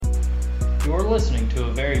You're listening to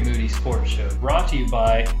a Very Moody Sports Show, brought to you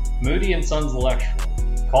by Moody & Sons Electrical.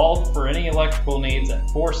 Call for any electrical needs at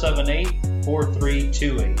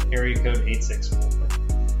 478-4328, area code 864.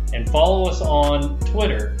 And follow us on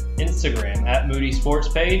Twitter, Instagram at Moody Sports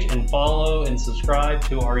Page, and follow and subscribe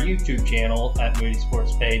to our YouTube channel at Moody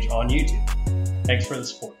Sports Page on YouTube. Thanks for the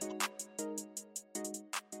support.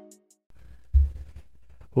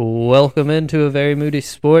 Welcome into a Very Moody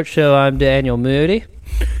Sports Show. I'm Daniel Moody.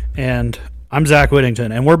 And I'm Zach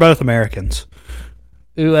Whittington, and we're both Americans.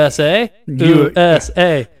 USA?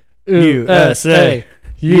 USA. USA.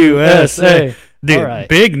 USA. Dude, right.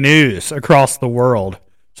 Big news across the world.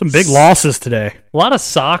 Some big losses today. A lot of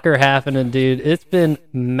soccer happening, dude. It's been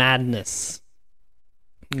madness.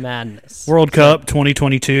 Madness. World Cup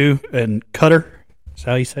 2022 in Qatar. Is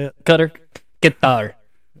that how you say it? Qatar.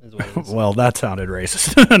 Well, that sounded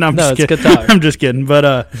racist. It's Qatar. I'm just kidding.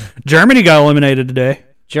 But Germany got eliminated today.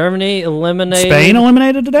 Germany eliminated. Spain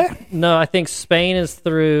eliminated today? No, I think Spain is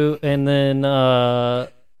through, and then I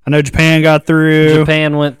know Japan got through.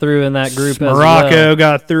 Japan went through in that group Morocco as well.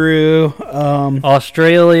 got through.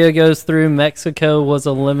 Australia goes through. Mexico was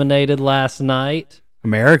eliminated last night.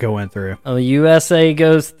 America went through. USA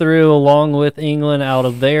goes through along with England out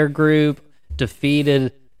of their group.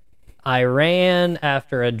 Defeated Iran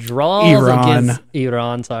after a draw against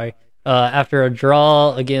Iran. After a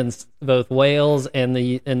draw against both Wales and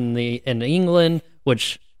England,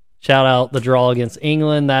 which shout out the draw against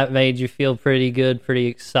England. That made you feel pretty good, pretty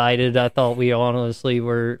excited. I thought we honestly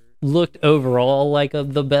looked overall like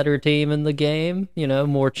the better team in the game. You know,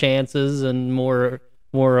 more chances and more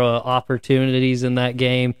opportunities in that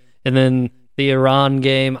game. And then the Iran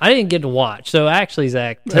game, I didn't get to watch. So actually,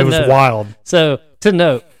 Zach, it was wild. So to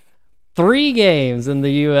note, 3 games in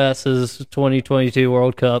the U.S.'s 2022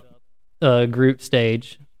 World Cup group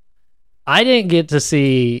stage. I didn't get to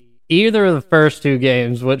see either of the first 2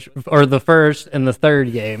 games, or the first and the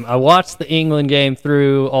third game. I watched the England game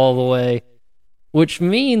through all the way, which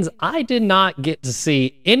means I did not get to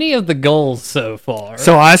see any of the goals so far.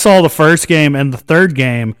 So I saw the first game and the third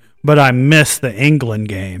game, but I missed the England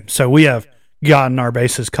game. So we have gotten our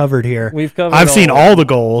bases covered here. I've seen all the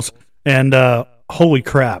goals, and holy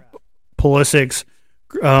crap, Pulisic's.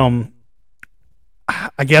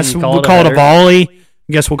 I guess we'll call it a volley.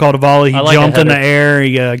 He jumped in the air.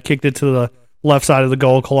 He kicked it to the left side of the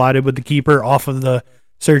goal, collided with the keeper off of the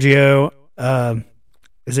Sergio.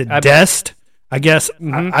 Is it Dest? I guess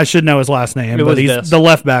I should know his last name, but he's Dest. The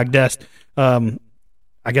left back, Dest. I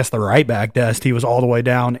guess the right back, Dest. He was all the way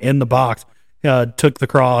down in the box. Took the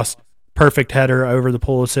cross, perfect header over the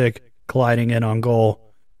Pulisic, colliding in on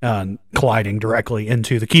goal, colliding directly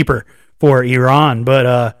into the keeper for Iran.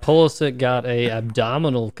 But Pulisic got a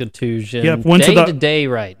abdominal contusion. Yep, day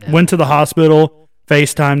right now. Went to the hospital,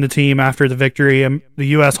 FaceTimed the team after the victory, and the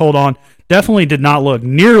U.S. hold on. Definitely did not look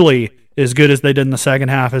nearly as good as they did in the second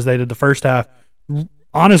half as they did the first half.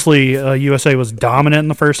 Honestly, USA was dominant in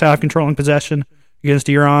the first half, controlling possession against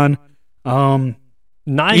Iran.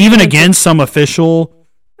 Even against some official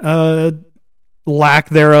lack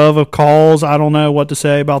thereof of calls. I don't know what to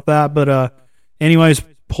say about that. But anyways,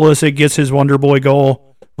 Pulisic gets his Wonder Boy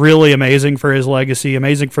goal. Really amazing for his legacy.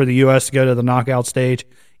 Amazing for the U.S. to go to the knockout stage.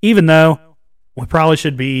 Even though we probably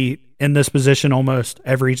should be in this position almost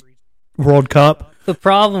every World Cup. The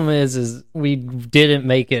problem is we didn't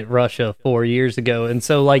make it Russia 4 years ago. And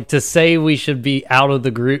so, to say we should be out of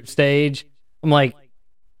the group stage, I'm like,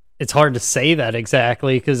 it's hard to say that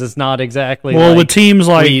exactly because it's not exactly. Well, with teams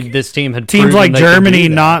like this team had teams like Germany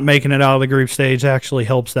not making it out of the group stage actually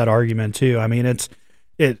helps that argument too. I mean,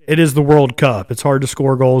 it is the World Cup. It's hard to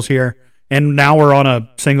score goals here, and now we're on a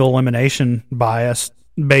single elimination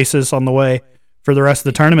basis on the way for the rest of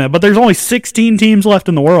the tournament. But there's only 16 teams left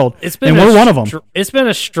in the world, and we're one of them. It's been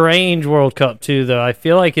a strange World Cup, too, though. I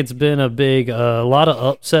feel like it's been a lot of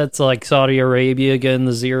upsets, like Saudi Arabia getting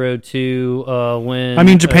the 0-2 win. I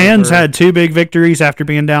mean, Japan's had 2 big victories after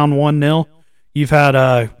being down 1-0. You've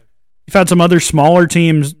had some other smaller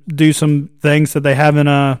teams do some things that they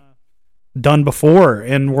haven't done before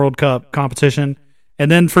in World Cup competition. And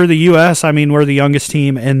then for the U.S., I mean, we're the youngest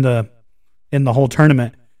team in the whole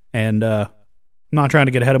tournament, and I'm not trying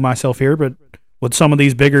to get ahead of myself here, but with some of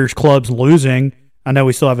these bigger clubs losing, I know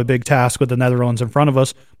we still have a big task with the Netherlands in front of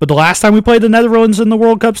us. But the last time we played the Netherlands in the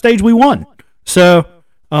World Cup stage, we won. So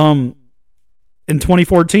in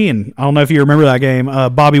 2014, I don't know if you remember that game,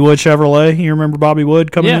 Bobby Wood Chevrolet. You remember Bobby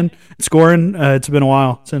Wood coming in and scoring? It's been a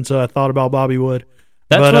while since I thought about Bobby Wood.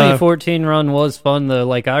 That 2014 run was fun though.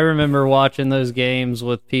 Like I remember watching those games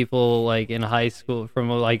with people like in high school,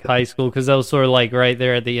 because that was sort of like right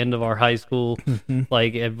there at the end of our high school,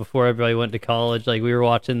 like before everybody went to college. Like we were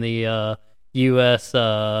watching the U.S.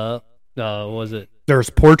 Was it? There's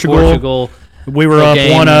Portugal. We were up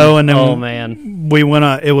 1-0, and then we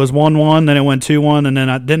went. It was 1-1, then it went 2-1, and then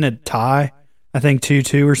didn't it tie? I think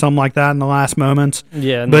 2-2 or something like that in the last moments.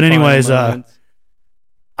 Yeah. But anyways,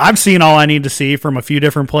 I've seen all I need to see from a few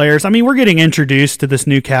different players. I mean, we're getting introduced to this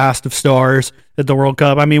new cast of stars at the World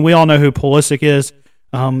Cup. I mean, we all know who Pulisic is.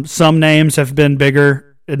 Some names have been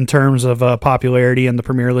bigger in terms of popularity in the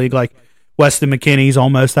Premier League, like Weston McKennie's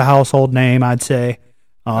almost a household name, I'd say.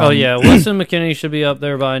 Weston McKennie should be up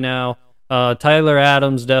there by now. Tyler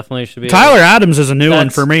Adams definitely should be. Tyler Adams is a new one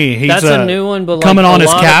for me. That's a new one, but like coming on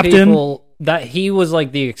as captain. That he was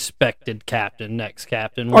like the expected captain, next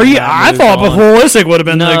captain. I thought Pulisic would have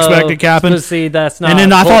been the expected captain. See, that's not. And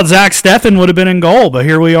then I thought Zach Steffen would have been in goal, but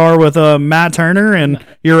here we are with Matt Turner, and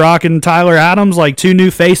you're rocking Tyler Adams, like two new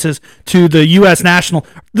faces to the U.S. national.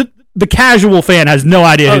 The casual fan has no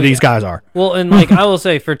idea who these guys are. Well, and like I will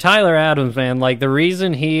say, for Tyler Adams, man, like the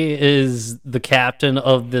reason he is the captain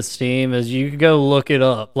of this team is you go look it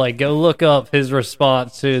up. Like go look up his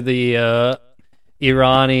response to the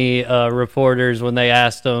Irani reporters when they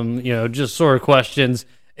asked him, just sort of questions.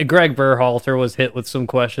 Greg Berhalter was hit with some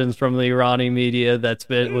questions from the Irani media not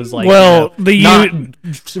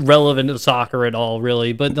relevant to soccer at all,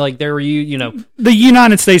 really. But like there were the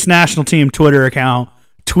United States national team Twitter account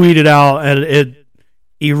tweeted out an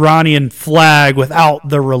Iranian flag without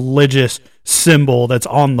the religious symbol that's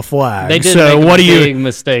on the flag. They did make a big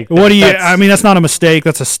mistake. I mean, that's not a mistake.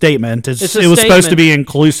 That's a statement. It was supposed to be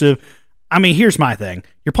inclusive. I mean, here's my thing.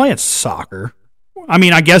 You're playing soccer. I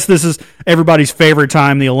mean, I guess this is everybody's favorite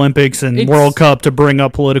time, the Olympics and World Cup, to bring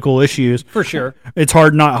up political issues. For sure. It's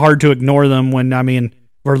not hard to ignore them when,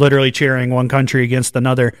 we're literally cheering one country against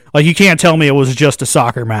another. Like, you can't tell me it was just a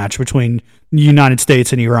soccer match between the United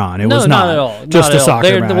States and Iran. It was not at all. Just a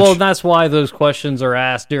soccer match. Well, that's why those questions are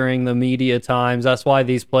asked during the media times. That's why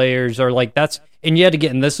these players are like, and yet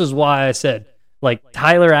again, this is why I said, like,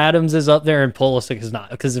 Tyler Adams is up there and Pulisic is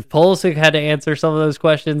not. Because if Pulisic had to answer some of those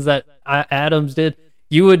questions that Adams did,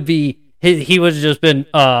 he would have just been,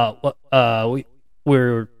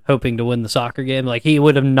 we're hoping to win the soccer game. Like, he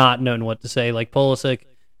would have not known what to say. Like, Pulisic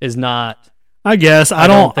is not. I guess. I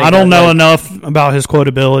don't know enough about his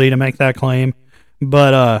quotability to make that claim.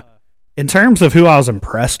 But in terms of who I was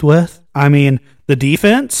impressed with, I mean, the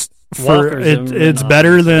defense, it's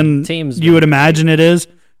better than you would imagine it is.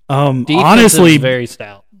 Honestly, is very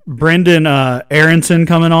stout. Brendan Aronson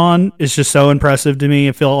coming on is just so impressive to me.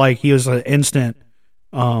 I feel like he was an instant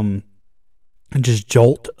just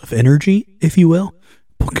jolt of energy, if you will,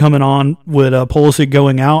 coming on with Pulisic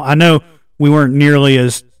going out. I know we weren't nearly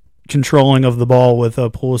as controlling of the ball with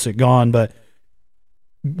Pulisic gone, but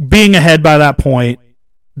being ahead by that point,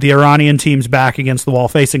 the Iranian team's back against the wall,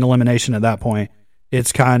 facing elimination at that point.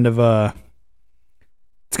 It's kind of a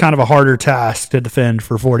harder task to defend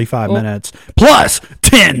for 45 minutes plus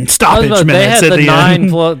 10 stoppage minutes. They had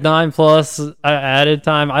the 9 plus added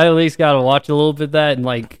time. I at least got to watch a little bit of that, and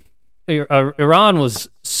like Iran was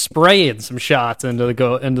spraying some shots into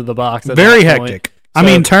the box. Very hectic. So, I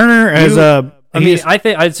mean, Turner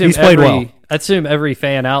I'd assume every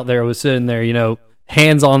fan out there was sitting there,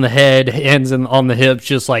 hands on the head, hands on the hips,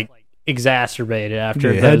 just like exacerbated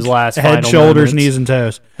after those last head, shoulders, knees, and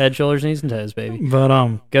toes. Head, shoulders, knees, and toes, baby. But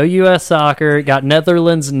go U.S. Soccer. Got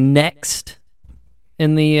Netherlands next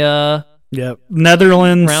in the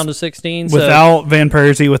Netherlands round of 16 without Van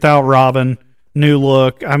Persie, without Robin. New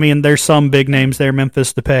look. I mean, there's some big names there.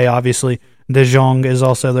 Memphis Depay, obviously. De Jong is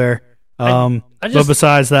also there. But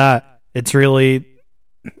besides that, it's really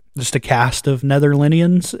just a cast of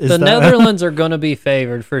Netherlandians. Netherlands are going to be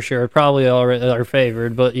favored for sure. Probably already are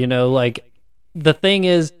favored. But, the thing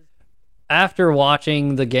is, after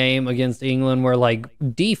watching the game against England, where, like,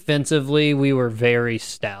 defensively, we were very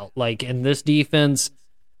stout. Like, and this defense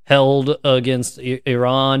held against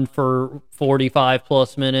Iran for 45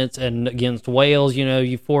 plus minutes, and against Wales,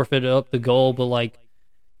 you forfeited up the goal, but like,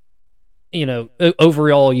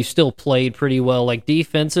 overall you still played pretty well. Like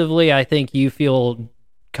defensively, I think you feel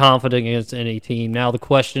confident against any team. Now the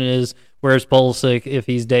question is, where's Pulisic if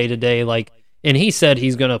he's day to day? Like, and he said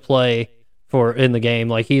he's going to play in the game.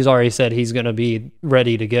 Like he's already said he's going to be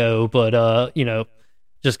ready to go, but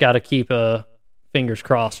just got to keep fingers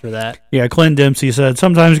crossed for that. Yeah, Clint Dempsey said,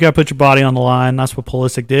 sometimes you got to put your body on the line. That's what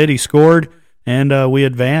Pulisic did. He scored, and we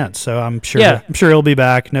advanced. So I'm sure he'll be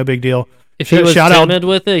back. No big deal. If he was timid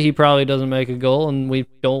with it, he probably doesn't make a goal, and we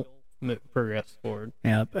don't progress forward.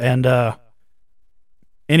 Yep. And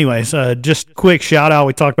anyways, just quick shout out.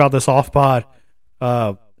 We talked about this off pod.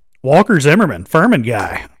 Walker Zimmerman, Furman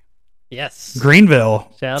guy. Yes.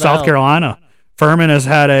 Greenville, Shout South out. Carolina. Furman has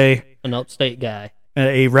had An upstate guy.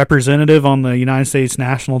 a representative on the United States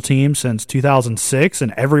national team since 2006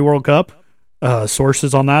 in every World Cup.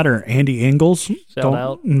 Sources on that are Andy Ingles. Shout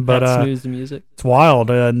out. But Snooze the music. it's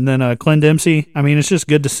wild. And then Clint Dempsey. I mean, it's just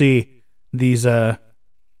good to see these the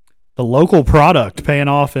local product paying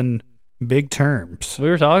off in big terms. We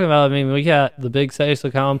were talking about, I mean, we got the big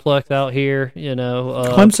Cecil complex out here, you know.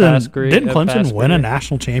 Clemson, didn't Clemson win a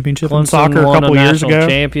national championship in Clemson soccer a won couple years national ago?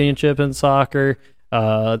 Championship in soccer.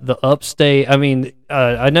 The upstate, I mean,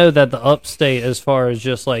 I know that the upstate, as far as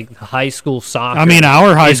just like high school soccer, I mean,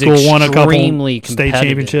 our high school won a couple extremely state competitive,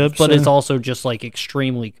 championships, but it's also just like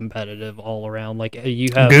extremely competitive all around. Like you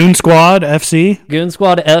have Goon Squad FC. Goon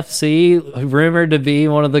Squad FC, rumored to be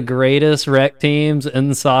one of the greatest rec teams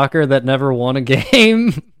in soccer that never won a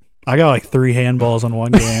game. I got like 3 handballs in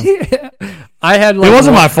one game. I had like It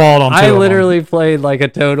wasn't my fault on two I of them. literally played like a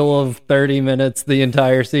total of 30 minutes the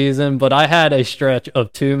entire season, but I had a stretch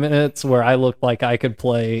of 2 minutes where I looked like I could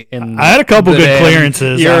play in I had a couple the good damn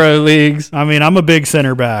clearances. Euro leagues. I mean, I'm a big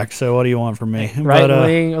center back, so what do you want from me? Right But,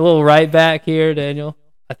 wing, a little right back here, Daniel.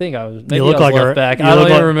 I think I was. Maybe You look I was like a- left back. you I don't look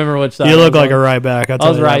even like- remember which side. you look I was like a on. right back. I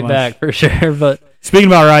was right back for sure, but Speaking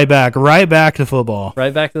about right back to football.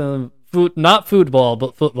 right back to the not football,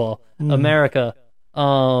 but football. America.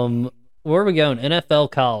 Where are we going?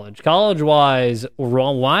 NFL college. College-wise,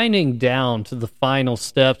 we're winding down to the final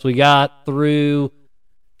steps. We got through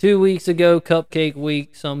 2 weeks ago, Cupcake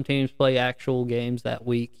Week. Some teams play actual games that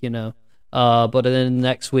week, you know. But then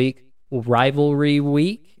next week, Rivalry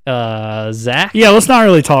Week. Zach? Yeah, let's not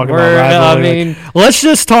really talk about rivalry. I mean, Let's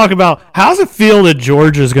just talk about how's it feel that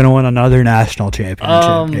Georgia's going to win another national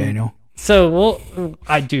championship, Daniel? so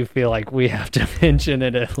I do feel like we have to mention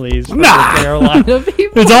it at least. For Nah. the Carolina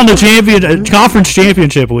people. It's on the conference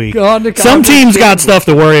championship week. On the Some conference teams got stuff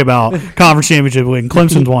to worry about. Conference championship week, and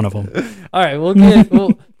Clemson's one of them. All right, we'll get.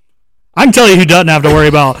 I can tell you who doesn't have to worry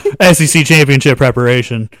about SEC championship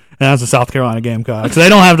preparation, and that's the South Carolina Gamecocks. They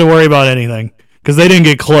don't have to worry about anything because they didn't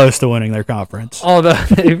get close to winning their conference. Although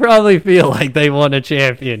they probably feel like they won a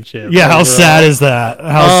championship. Yeah, how overall. sad is that?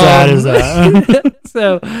 How sad is that?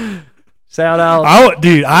 So, shout out.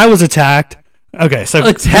 I was attacked. Okay, so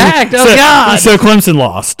Attacked? Oh, so- God. So Clemson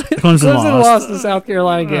lost. Clemson lost to South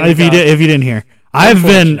Carolina game. If you didn't hear,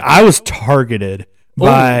 I was targeted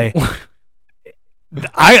by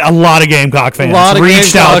a lot of Gamecock fans.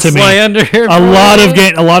 Reached out to me.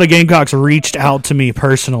 A lot of Gamecocks reached out to me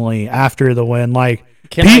personally after the win. Like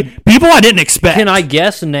people I didn't expect. Can I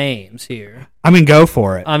guess names here? I mean, go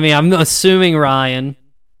for it. I mean, I'm assuming Ryan.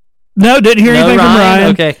 No, didn't hear anything from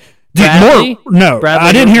Ryan. Okay. Dude, Bradley?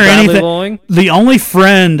 I didn't hear Bradley anything. Loing? The only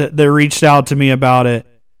friend that reached out to me about it.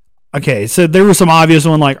 Okay, so there was some obvious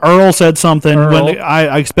one, like Earl said something when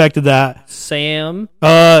I expected that. Sam.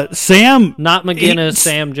 Sam. Not McGinnis,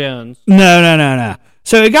 Sam Jones. No.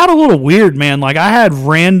 So it got a little weird, man. Like I had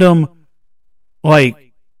random,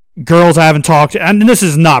 like, girls I haven't talked to, and this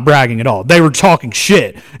is not bragging at all. They were talking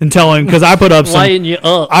shit and telling, because I put up some. Lighting you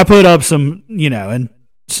up. I put up some, and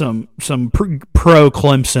some pro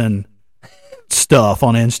Clemson stuff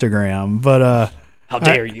on Instagram, but how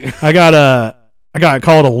dare you? I got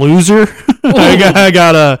called a loser. I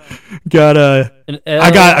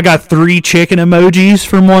got 3 chicken emojis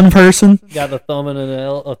from one person. Got the thumb and an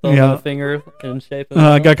L, a thumb and a finger in shape of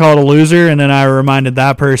I got called a loser, and then I reminded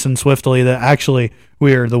that person swiftly that actually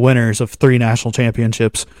we are the winners of 3 national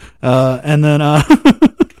championships. And then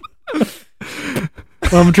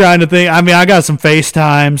I'm trying to think. I mean, I got some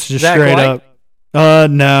FaceTimes just Zach straight White?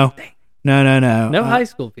 up. No. No high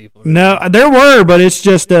school people. No, there were, but it's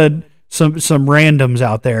just some randoms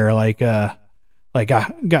out there. Like I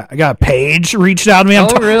got Paige reached out to me.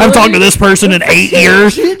 Really? I've talked to this person in 8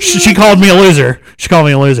 years. She called me a loser.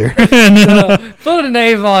 And then, Put a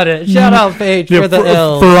name on it. Shout out Paige for the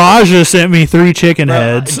L. Faraja sent me 3 chicken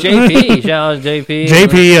heads. JP, shout out JP.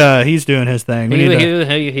 JP, he's doing his thing.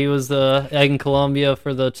 He was in Columbia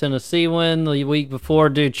for the Tennessee win the week before.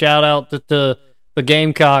 Dude, shout out to the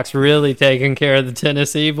Gamecocks really taking care of the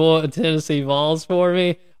Tennessee Vols for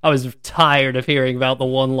me. I was tired of hearing about the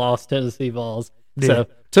one-loss Tennessee Vols. Dude. So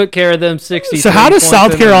took care of them 60. So how does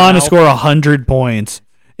South Carolina score 100 points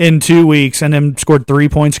in 2 weeks and then scored 3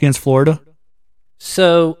 points against Florida?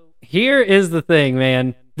 So here is the thing,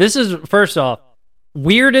 man. This is, first off,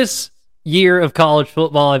 weirdest year of college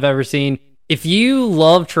football I've ever seen. If you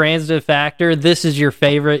love transitive factor, this is your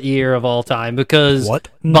favorite year of all time because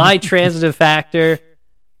by transitive factor,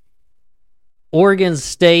 Oregon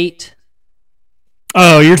State.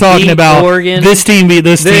 Oh, you're talking about Oregon. This team beat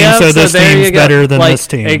this team, so this team's better than this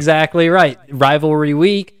team. Exactly right. Rivalry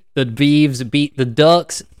week, the Beavs beat the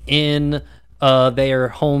Ducks in their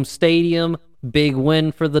home stadium. Big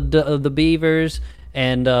win for the Beavers,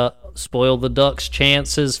 and spoil the Ducks'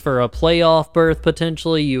 chances for a playoff berth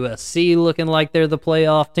potentially. USC looking like they're the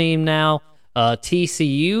playoff team now.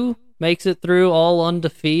 TCU makes it through all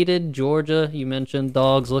undefeated. Georgia, you mentioned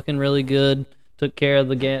Dogs looking really good. Took care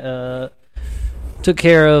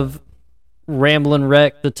of Ramblin'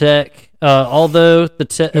 Wreck, the Tech. Although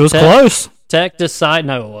it was close. Tech decided,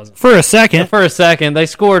 no, it wasn't. For a second, they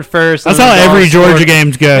scored first. That's how every Georgia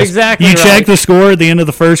game goes. Exactly. You check the score at the end of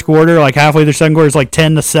the first quarter, like halfway through the second quarter, it's like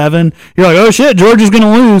 10-7. You're like, oh shit, Georgia's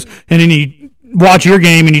gonna lose, and then you watch your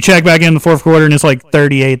game and you check back in the fourth quarter, and it's like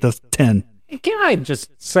 38-10. Can I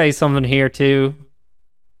just say something here too?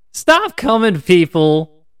 Stop coming to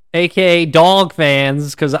people, aka dog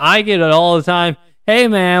fans, because I get it all the time. Hey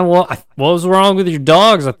man, what was wrong with your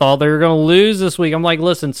Dogs? I thought they were going to lose this week. I'm like,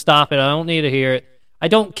 listen, stop it. I don't need to hear it. I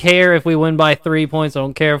don't care if we win by 3 points. I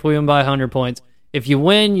don't care if we win by 100 points. If you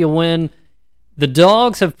win, you win. The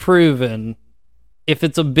Dogs have proven if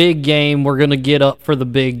it's a big game, we're going to get up for the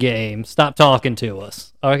big game. Stop talking to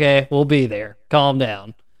us. Okay, we'll be there. Calm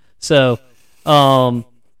down. So, the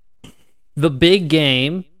big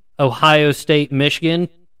game, Ohio State, Michigan,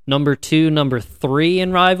 number 2, number 3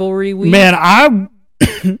 in rivalry week. Man,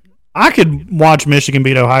 I could watch Michigan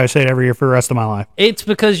beat Ohio State every year for the rest of my life. It's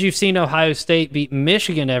because you've seen Ohio State beat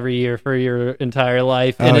Michigan every year for your entire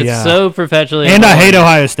life, and it's so perpetually. And I hate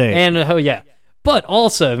Ohio State. And but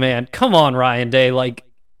also, man, come on, Ryan Day, like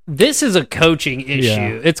this is a coaching issue.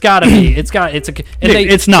 Yeah. It's got to be. It's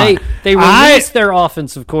not. They released their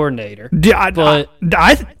offensive coordinator. I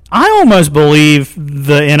almost believe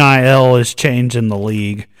the NIL is changing the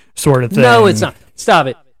league, sort of thing. No, it's not. Stop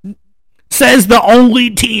it. Says the only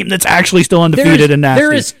team that's actually still undefeated in that.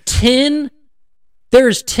 There's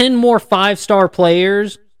 10 more 5-star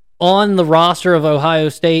players on the roster of Ohio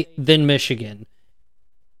State than Michigan.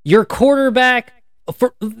 Your quarterback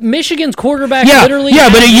for Michigan's quarterback literally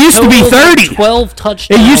but it used to be 30. 12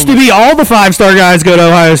 touchdowns. It used to be all the 5-star guys go to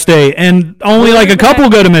Ohio State and only like a couple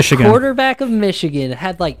go to Michigan. Quarterback of Michigan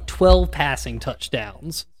had like 12 passing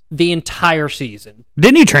touchdowns the entire season.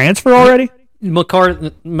 Didn't he transfer already? McNamara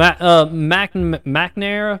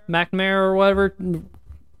or whatever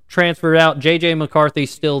transferred out. JJ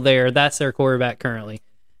McCarthy's still there. That's their quarterback currently.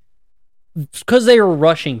 Because they were a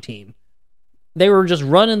rushing team. They were just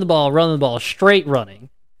running the ball, straight running.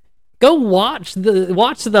 Go watch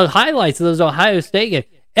the highlights of those Ohio State games.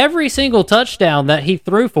 Every single touchdown that he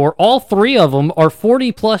threw for, all 3 of them are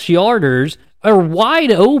 40-plus yarders, are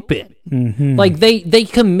wide open. Mm-hmm. Like they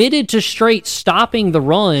committed to straight stopping the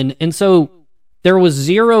run, and so there was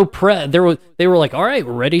zero they were like, all right,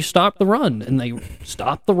 we're ready to stop the run, and they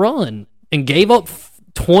stopped the run and gave up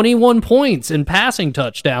 21 points in passing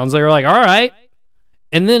touchdowns. They were like, all right.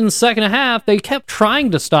 And then in the second half, they kept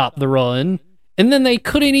trying to stop the run, and then they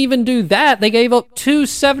couldn't even do that. They gave up 2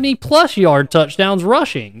 70-plus yard touchdowns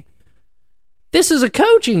rushing. This is a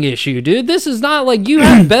coaching issue, dude. This is not like you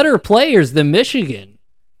have better players than Michigan.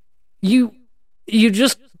 You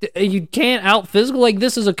can't out-physical. Like,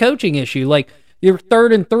 this is a coaching issue. Like, you're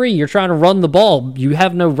 3rd and 3. You're trying to run the ball. You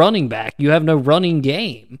have no running back. You have no running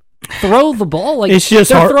game. Throw the ball. Like, it's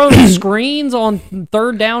just they're throwing screens on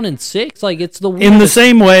 3rd down and 6. Like, it's the weirdest. In the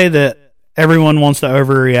same way that everyone wants to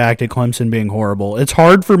overreact at Clemson being horrible, it's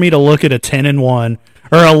hard for me to look at a 10-1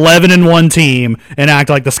 or 11-1 team and act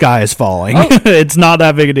like the sky is falling. Oh. It's not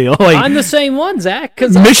that big a deal. Like, I'm the same one, Zach.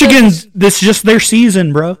 Because Michigan's this is just their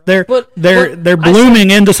season, bro. They're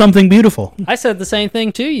blooming into something beautiful. I said the same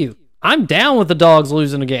thing to you. I'm down with the Dogs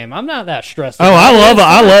losing a game. I'm not that stressed. Oh, I love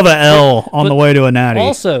a L on the way to a natty.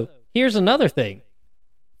 Also, here's another thing.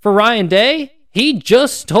 For Ryan Day, he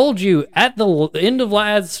just told you at the end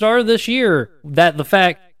of start of this year that the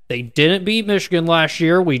fact they didn't beat Michigan last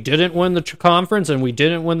year, we didn't win the conference, and we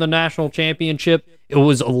didn't win the national championship. It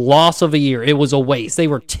was a loss of a year. It was a waste. They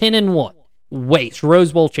were 10-1. Waste.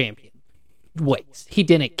 Rose Bowl champion. Waste. He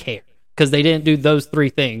didn't care because they didn't do those 3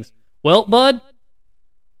 things. Well, bud,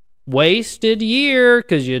 wasted year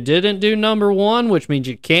because you didn't do number 1, which means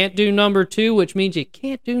you can't do number 2, which means you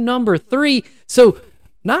can't do number 3. So,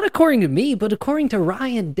 not according to me, but according to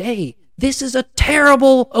Ryan Day, this is a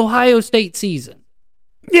terrible Ohio State season.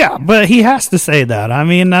 Yeah, but he has to say that. I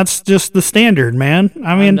mean, that's just the standard, man.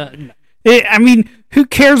 I mean, who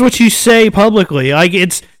cares what you say publicly? Like,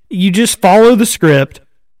 you just follow the script,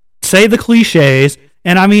 say the cliches,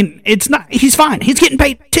 and I mean, it's not. He's fine. He's getting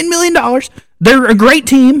paid $10 million. They're a great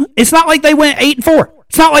team. It's not like they went 8-4.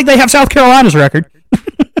 It's not like they have South Carolina's record.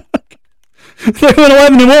 They went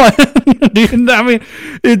 11-1. Dude, I mean,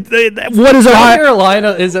 what is South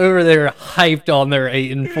Carolina is over there hyped on their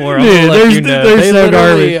 8-4. They're so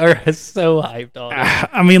garbage. Are so hyped on it.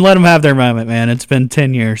 I mean, let them have their moment, man. It's been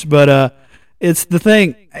 10 years, but it's the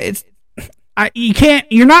thing.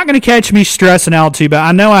 You're not going to catch me stressing out too bad.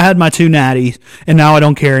 I know I had my 2 natties, and now I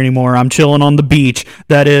don't care anymore. I'm chilling on the beach.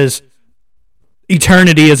 That is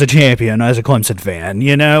eternity as a champion, as a Clemson fan,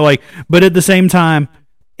 but at the same time,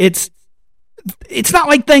 it's not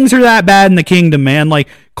like things are that bad in the kingdom, man. Like,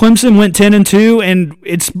 Clemson went 10-2, and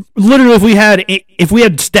it's literally if we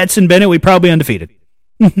had Stetson Bennett, we'd probably be undefeated.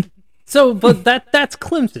 But that's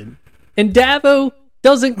Clemson. And Dabo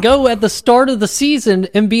doesn't go at the start of the season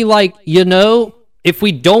and be like, if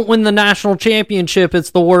we don't win the national championship,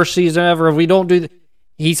 it's the worst season ever. If we don't do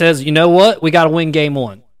he says, you know what? We got to win game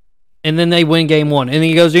 1. And then they win game 1. And then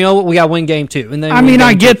he goes, you know what? We got to win game 2. And then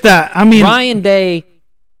I get that. Ryan Day,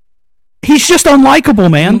 he's just unlikable,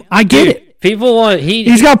 man. I get it. People want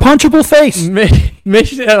he's got a punchable face.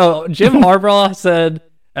 Jim Harbaugh said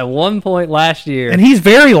at one point last year, and he's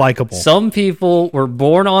very likable. Some people were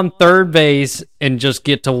born on third base and just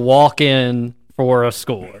get to walk in for a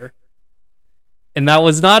score. And that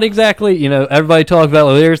was not exactly, everybody talked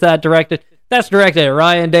about, there's that directed. That's directed at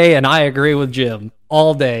Ryan Day, and I agree with Jim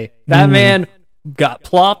all day. That man got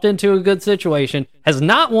plopped into a good situation, has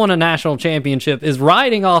not won a national championship, is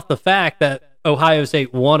riding off the fact that Ohio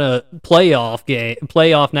State won a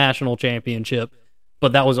playoff national championship,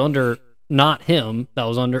 but that was under not him, that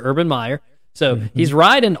was under Urban Meyer. So he's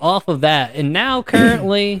riding off of that, and now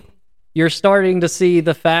currently you're starting to see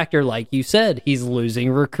the factor, like you said, he's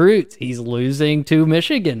losing recruits, he's losing to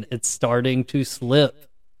Michigan, it's starting to slip.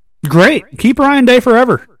 Great, keep Ryan Day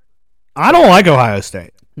forever. I don't like Ohio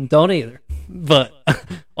State. Don't either. But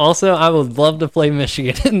also, I would love to play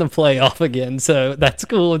Michigan in the playoff again, so that's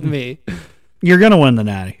cool with me. You're going to win the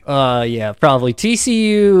Natty. Yeah, probably.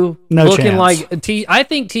 TCU no looking chance. Like I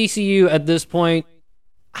think TCU at this point,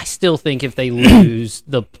 I still think if they lose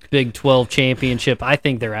the Big 12 championship, I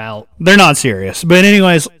think they're out. They're not serious. But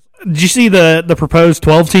anyways, did you see the proposed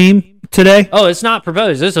 12 team today? Oh, it's not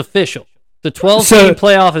proposed. It's official. The 12-team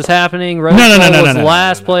playoff is happening. No.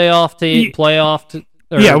 Last playoff team.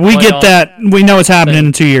 Yeah, we get that. We know it's happening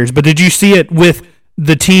in 2 years. But did you see it with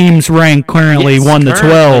the teams ranked currently 1 to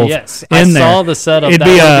 12? Yes, I saw the setup. Would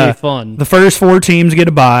be fun. The first 4 teams get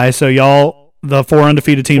a bye, so y'all, the 4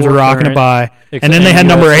 undefeated teams are rocking a bye. And then they had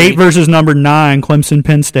number 8 versus number 9, Clemson,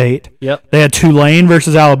 Penn State. Yep. They had Tulane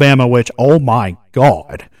versus Alabama, which, oh my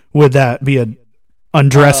God, would that be an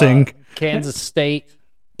undressing? Kansas State.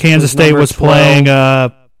 Kansas State was playing,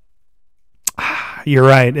 you're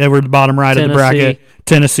right, they were the bottom right of the bracket.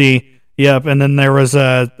 Tennessee, yep, and then there was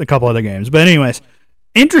a couple other games. But anyways,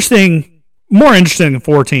 more interesting than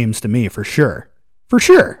 4 teams to me, for sure. For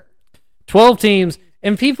sure. 12 teams,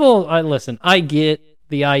 and people, listen, I get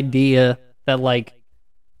the idea that,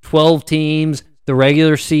 12 teams, the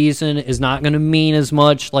regular season is not going to mean as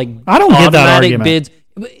much, I don't get that argument. Bids.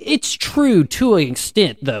 It's true to an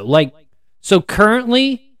extent, though. So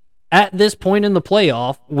currently, at this point in the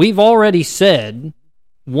playoff, we've already said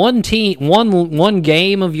one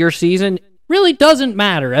game of your season really doesn't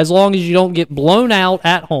matter as long as you don't get blown out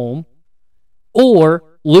at home or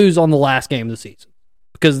lose on the last game of the season,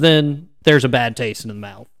 because then there's a bad taste in the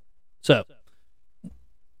mouth. So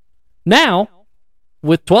now,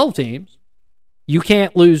 with 12 teams, you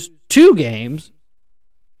can't lose 2 games,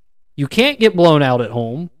 you can't get blown out at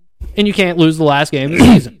home, and you can't lose the last game of the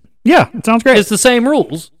season. Yeah, it sounds great. It's the same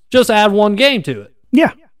rules. Just add 1 game to it.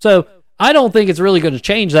 Yeah. So I don't think it's really going to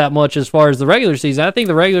change that much as far as the regular season. I think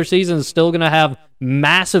the regular season is still going to have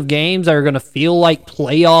massive games that are going to feel like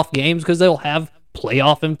playoff games because they'll have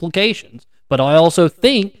playoff implications. But I also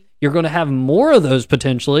think you're going to have more of those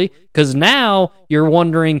potentially, because now you're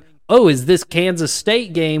wondering, is this Kansas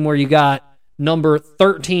State game where you got number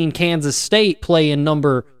 13 Kansas State playing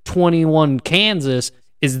number 21 Kansas,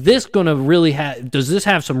 is this going to really does this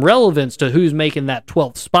have some relevance to who's making that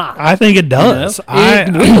 12th spot? I think it does.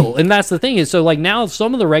 It will, and that's the thing is, so now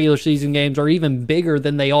some of the regular season games are even bigger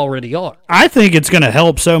than they already are. I think it's going to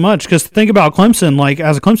help so much, because think about Clemson,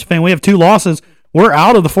 as a Clemson fan, we have 2 losses. We're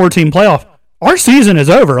out of the 4-team playoff. Our season is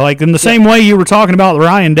over. In the same way you were talking about,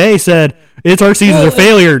 Ryan Day said, it's our season's a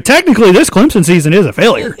failure. Technically, this Clemson season is a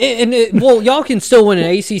failure. Y'all can still win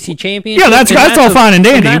an ACC championship. Yeah, that's all fine and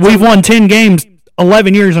dandy. We've won 10 games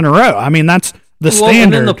 11 years in a row. I mean, that's the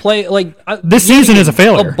standard. And then this season is a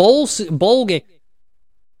failure. A bowl game.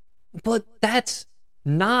 But that's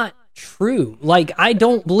not true. Like, I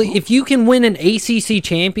don't believe if you can win an ACC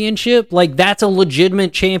championship, like that's a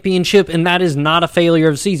legitimate championship, and that is not a failure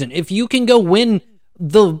of season. If you can go win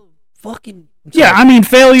the fucking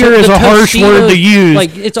failure is a harsh word to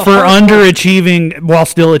use it's for underachieving while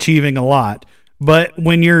still achieving a lot. But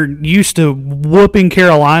when you're used to whooping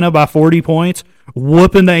Carolina by 40 points,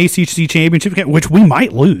 whooping the ACC championship, which we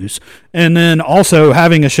might lose, and then also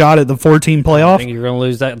having a shot at the 14 playoff. I think you're going to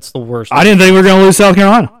lose that. It's the worst. I didn't think we were going to lose South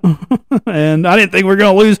Carolina. And I didn't think we were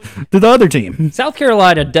going to lose to the other team. South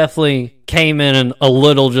Carolina definitely came in a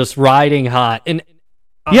little just riding hot. And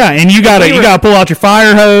and you got to pull out your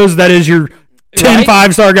fire hose. That is your 10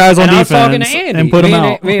 5-star guys on defense. I was talking to Andy. And put them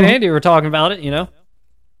out. Me and Andy were talking about it,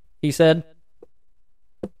 He said,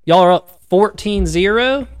 y'all are up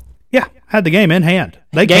 14-0. Yeah, had the game in hand.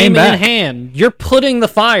 They came back. in hand. You're putting the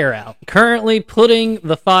fire out. Currently putting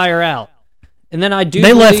the fire out. And then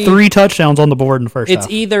They left 3 touchdowns on the board in the first half. It's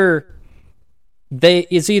either they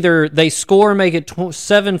score, make it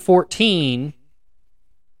 7-14,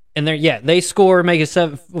 and they score, make it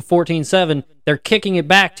 14-7. They're kicking it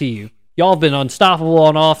back to you. Y'all have been unstoppable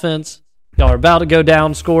on offense. Y'all are about to go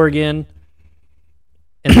down, score again.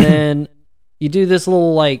 And then you do this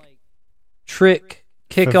little trick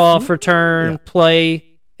kickoff return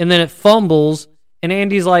play, and then it fumbles, and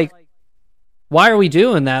Andy's like, why are we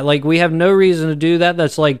doing that? Like, we have no reason to do that.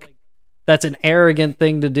 That's an arrogant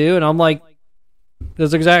thing to do. And I'm like,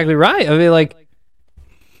 that's exactly right. I mean,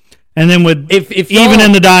 and then if even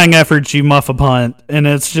in the dying efforts, you muff a punt, and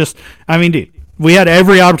it's just, dude, we had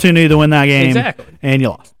every opportunity to win that game, exactly, and you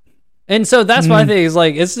lost. And so that's my thing. Is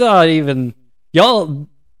it's not even y'all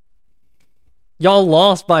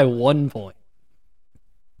lost by 1 point.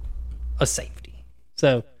 A safety.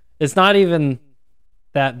 So it's not even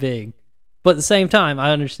that big. But at the same time,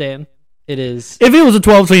 I understand it is. If it was a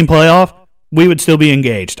 12-team playoff, we would still be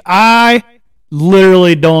engaged. I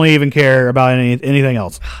literally don't even care about anything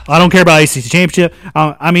else. I don't care about ACC championship.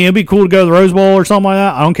 It'd be cool to go to the Rose Bowl or something like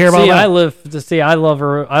that. I don't care about that. I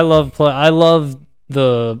love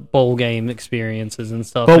the bowl game experiences and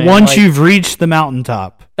stuff. But once you've reached the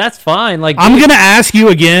mountaintop, that's fine. I'm going to ask you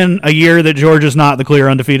again a year that Georgia's not the clear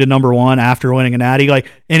undefeated number 1 after winning a natty.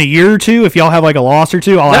 In a year or two, if y'all have a loss or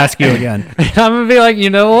two, I'll ask you again. I'm going to be like, you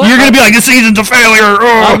know what? You're going to be like, this season's a failure.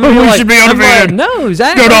 We should be undefeated. No,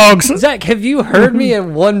 Zach. Go Dogs. Zach, have you heard me at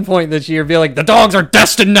one point this year be like, the Dogs are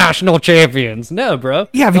destined national champions? No, bro.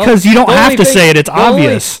 Yeah, because you don't have to say it. It's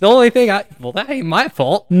obvious. The only thing that ain't my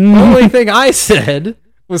fault. The only thing I said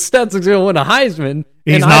was Stetson's going to win a Heisman.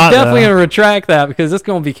 And I'm definitely going to retract that because it's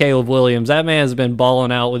going to be Caleb Williams. That man has been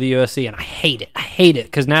balling out with USC, and I hate it. I hate it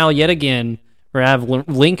because now, yet again, we're going to have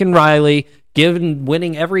Lincoln Riley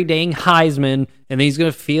winning every dang Heisman, and he's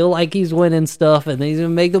going to feel like he's winning stuff, and he's going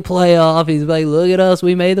to make the playoff. He's like, look at us,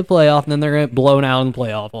 we made the playoff, and then they're going to get blown out in the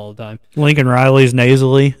playoff all the time. Lincoln Riley's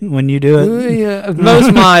nasally when you do it. Yeah, most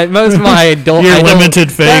of my adult... Your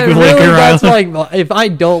limited fake with Lincoln Riley. That's if I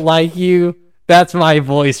don't like you... That's my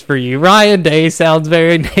voice for you. Ryan Day sounds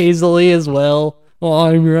very nasally as well. Oh,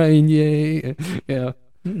 I'm Ryan Day. Yeah.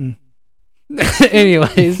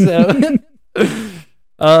 Anyways, so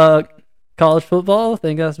college football, I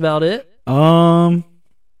think that's about it. Hiring.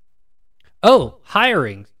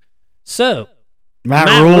 So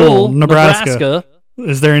Matt Rule, Nebraska.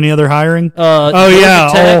 Is there any other hiring?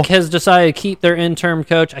 Tech has decided to keep their interim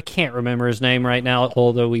coach. I can't remember his name right now,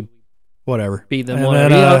 although we beat them.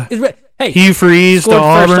 Hugh Freeze to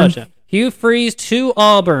Auburn. Hugh Freeze to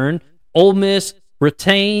Auburn. Ole Miss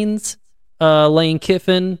retains Lane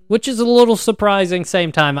Kiffin, which is a little surprising.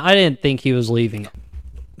 Same time, I didn't think he was leaving.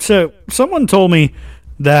 So someone told me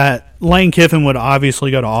that Lane Kiffin would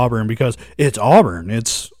obviously go to Auburn because it's Auburn.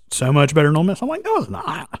 It's so much better than Ole Miss. I'm like, no, it's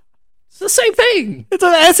not. It's the same thing. It's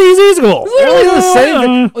an SEC school. Literally the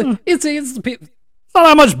same thing. It's not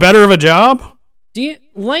that much better of a job.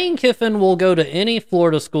 Lane Kiffin will go to any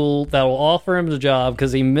Florida school that will offer him the job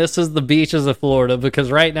because he misses the beaches of Florida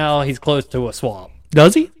because right now he's close to a swamp.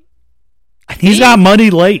 Does he? He's got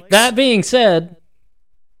muddy lakes. That being said,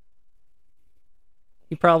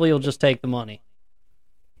 he probably will just take the money.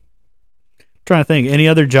 Trying to think. Any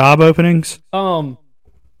other job openings? So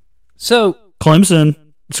Clemson,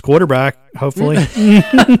 it's quarterback, hopefully.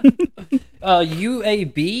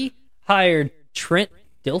 UAB hired Trent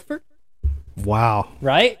Dilfer. Wow.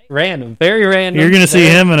 Right? Random. Very random. You're going to see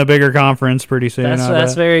him in a bigger conference pretty soon.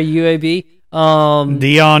 That's very UAB.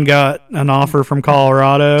 Dion got an offer from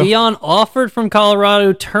Colorado. Dion offered from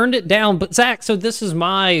Colorado, turned it down. But Zach, so this is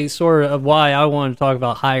my sort of why I wanted to talk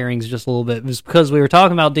about hirings just a little bit. It was because we were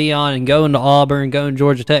talking about Dion and going to Auburn, going to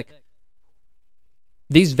Georgia Tech.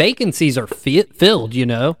 These vacancies are filled,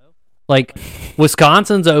 Like,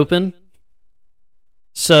 Wisconsin's open.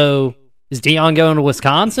 So, is Deion going to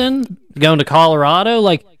Wisconsin? Going to Colorado?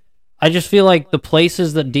 Like, I just feel like the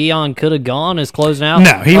places that Deion could have gone is closing out.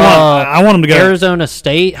 No, I want him to go. Arizona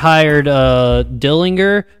State hired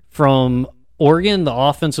Dillinger from Oregon, the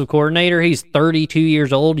offensive coordinator. He's 32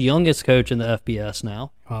 years old, youngest coach in the FBS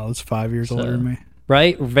now. Oh, that's 5 years older than me.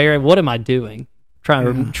 Right? What am I doing?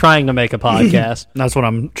 Trying to make a podcast. That's what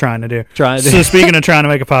I'm trying to do. So speaking of trying to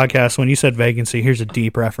make a podcast, when you said Vacancy, here's a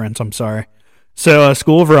deep reference. I'm sorry. So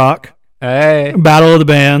School of Rock. Hey. Battle of the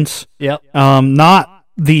Bands. Yep. Not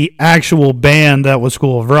the actual band that was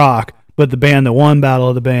School of Rock, but the band that won Battle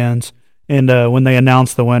of the Bands. And when they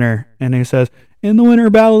announced the winner, and he says, in the winner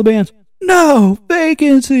of Battle of the Bands, no,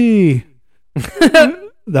 Vacancy.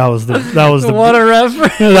 That was the what a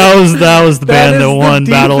reference. That was the band that won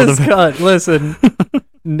Battle of the Bands. Listen,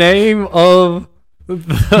 name of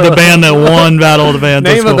the band that won Battle of the Bands.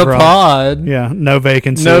 Name of the pod. Yeah, no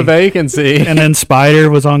Vacancy. No Vacancy. And then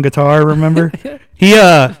Spider was on guitar. Remember? He's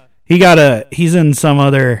in some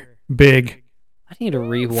other big I need to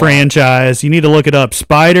rewatch franchise. You need to look it up.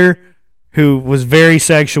 Spider, who was very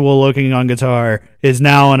sexual looking on guitar, is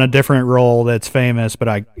now in a different role that's famous, but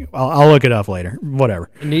I'll look it up later. Whatever.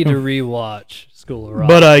 I need to rewatch School of Rock.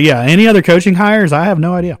 But yeah, any other coaching hires? I have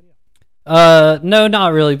no idea. No,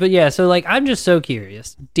 not really. But yeah, so like I'm just so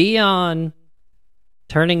curious. Deion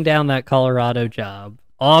turning down that Colorado job,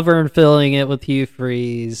 Auburn filling it with Hugh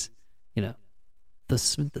Freeze, you know,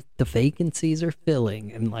 the vacancies are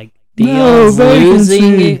filling, and like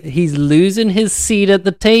Deion's he's losing his seat at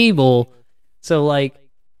the table. So, like,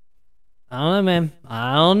 I don't know, man.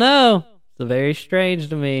 I don't know. It's very strange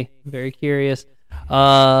to me. Very curious.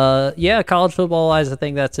 Yeah, college football-wise, I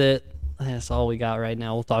think that's it. That's all we got right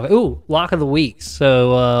now. We'll talk. Ooh, lock of the week.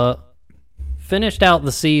 So, finished out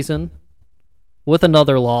the season with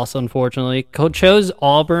another loss, unfortunately. Chose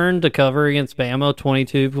Auburn to cover against Bama,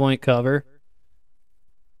 22-point cover.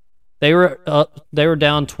 They were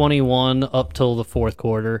down 21 up till the fourth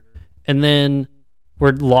quarter, and then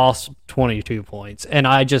were lost 22 points. And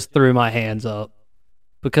I just threw my hands up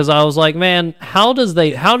because I was like, man, how do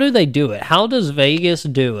they do it? How does Vegas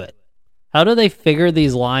do it? How do they figure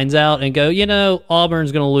these lines out and go, you know,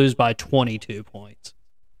 Auburn's going to lose by 22 points?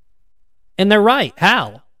 And they're right.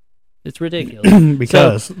 How? It's ridiculous.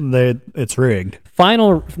 Because it's rigged.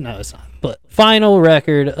 No, it's not. But final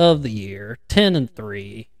record of the year,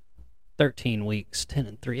 10-3. 13 weeks,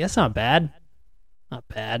 10-3. That's not bad. Not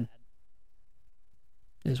bad.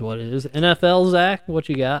 Is what it is. NFL, Zach, what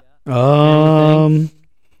you got? I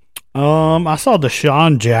saw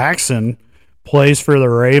Deshaun Jackson plays for the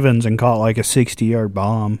Ravens and caught like a 60-yard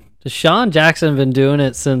bomb. Deshaun Jackson been doing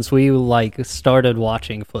it since we like started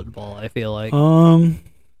watching football, I feel like.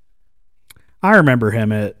 I remember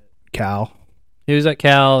him at Cal. He was at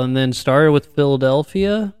Cal and then started with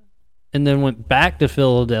Philadelphia. And then went back to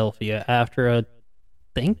Philadelphia after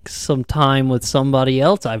some time with somebody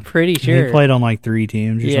else. I'm pretty sure he played on like 3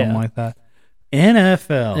 teams or something like that.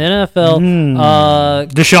 NFL.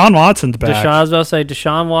 Deshaun Watson's back. I was about to say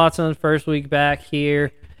Deshaun Watson's first week back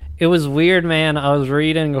here. It was weird, man. I was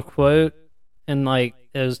reading a quote and like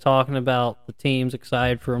it was talking about the teams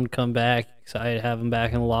excited for him to come back, excited to have him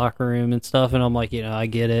back in the locker room and stuff. And I'm like, you know, I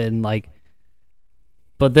get it, and like.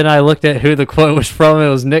 But then I looked at who the quote was from. It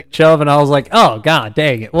was Nick Chubb, and I was like, "Oh God,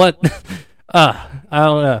 dang it! What? I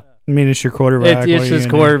don't know." I mean, it's your quarterback. It's his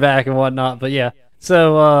quarterback and whatnot. But yeah,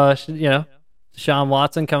 so you know, Deshaun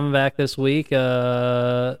Watson coming back this week.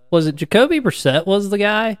 Was it Jacoby Brissett was the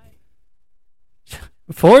guy?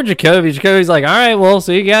 For Jacoby's like, all right, well,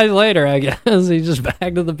 see you guys later. I guess he's just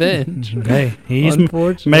back to the bench. Hey, he's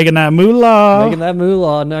making that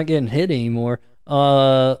moolah, not getting hit anymore.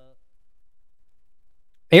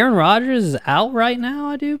 Aaron Rodgers is out right now,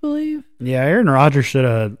 I do believe. Yeah, Aaron Rodgers should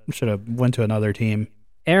have went to another team.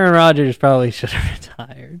 Aaron Rodgers probably should have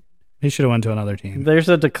retired. He should have went to another team. There's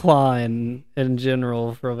a decline in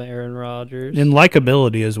general from Aaron Rodgers. In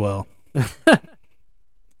likability as well.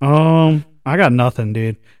 I got nothing,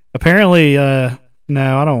 dude. Apparently, no,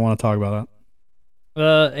 I don't want to talk about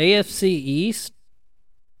that. AFC East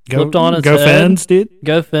flipped on its head. Go Fins, dude.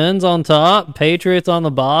 Go Fins on top. Patriots on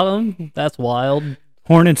the bottom. That's wild.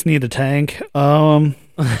 Hornets need a tank. Let's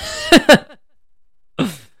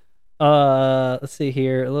see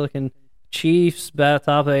here. Looking Chiefs back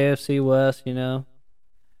top of AFC West, you know.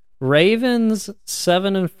 Ravens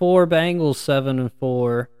 7-4, Bengals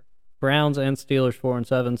 7-4, Browns and Steelers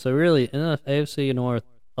 4-7. So really, AFC North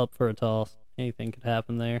up for a toss. Anything could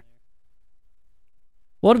happen there.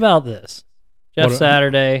 What about this? Jeff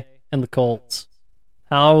Saturday and the Colts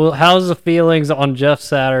How's the feelings on Jeff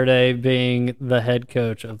Saturday being the head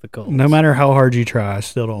coach of the Colts? No matter how hard you try, I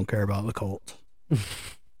still don't care about the Colts.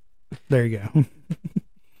 There you go.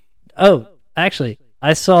 Oh, actually,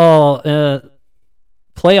 I saw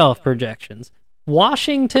playoff projections.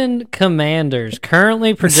 Washington Commanders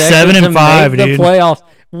currently projected 7-5, to make the dude. playoffs.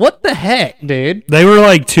 What the heck, dude? They were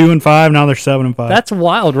like 2-5. Now they're 7-5. That's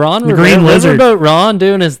wild. Ron Green Lizard. Riverboat Ron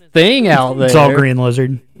doing his thing out there. It's all Green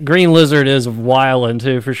Lizard. Green Lizard is wilding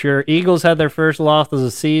too, for sure. Eagles had their first loss of the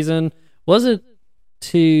season. Was it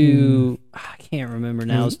to? I can't remember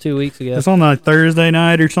now. It was 2 weeks ago. It's on a Thursday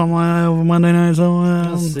night or something like that, Monday night.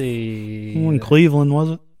 Something. Let's see. In Cleveland,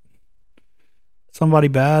 was it? Somebody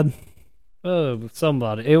bad. Oh,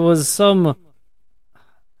 somebody. It was some.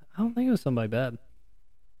 I don't think it was somebody bad.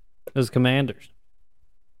 It was Commanders.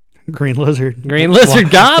 Green Lizard. Green Lizard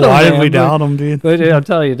got him. Why did we doubt him, dude? But, dude, I'm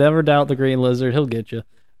telling you, never doubt the Green Lizard. He'll get you.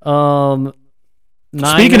 Speaking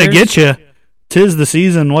Niners. of get you, 'tis the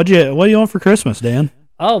season. What do you want for Christmas, Dan?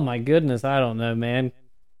 Oh my goodness, I don't know, man.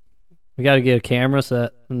 We got to get a camera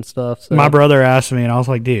set and stuff. So. My brother asked me, and I was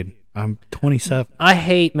like, dude, I'm 27. I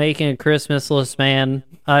hate making a Christmas list, man.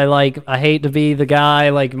 I hate to be the guy.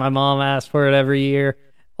 Like, my mom asks for it every year.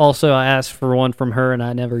 Also, I ask for one from her, and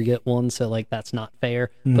I never get one, so, like, that's not fair.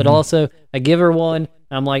 Mm-hmm. But also, I give her one,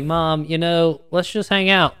 and I'm like, Mom, let's just hang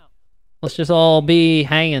out. Let's just all be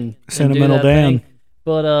hanging. Sentimental Dan.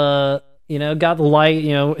 But, got the light,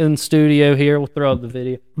 in studio here. We'll throw up the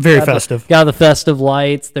video. Very festive. Got the festive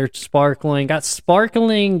lights. They're sparkling. Got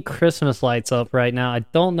sparkling Christmas lights up right now. I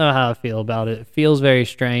don't know how I feel about it. It feels very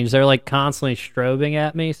strange. They're, like, constantly strobing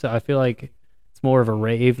at me, so I feel like more of a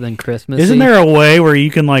rave than Christmas. Isn't there a way where you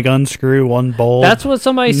can like unscrew one bulb? That's what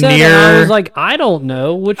somebody said. And I was like, I don't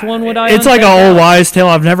know. Which one would I? It's like an old wives' tale.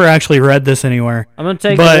 I've never actually read this anywhere. I'm gonna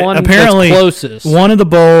take the one apparently that's closest. One of the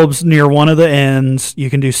bulbs near one of the ends, you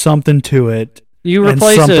can do something to it. You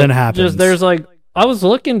replace and something it. happens. There's like, I was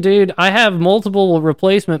looking, dude. I have multiple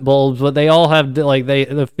replacement bulbs, but they all have like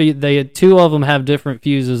they two of them have different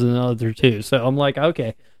fuses than the other two. So I'm like,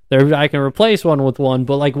 okay. I can replace one with one,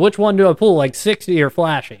 but like, which one do I pull? Like 60 or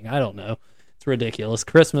flashing? I don't know. It's ridiculous.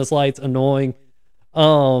 Christmas lights, annoying. We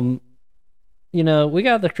got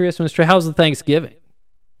the Christmas tree. How's the Thanksgiving?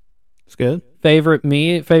 It's good. Favorite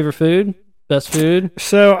food, best food.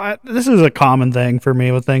 So this is a common thing for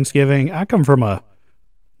me with Thanksgiving. I come from a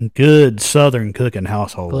good Southern cooking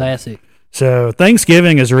household. Classic. So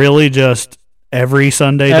Thanksgiving is really just every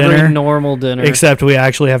Sunday dinner. Every normal dinner. Except we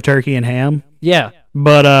actually have turkey and ham. Yeah.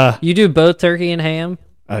 But you do both turkey and ham?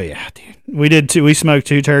 Oh yeah, dude. We did two. We smoked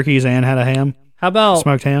 2 turkeys and had a ham. How about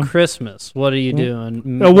smoked ham? Christmas? What are you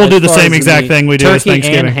doing? We'll do the same exact thing we do as Turkey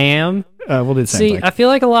Thanksgiving. and ham? We'll do the same thing. I feel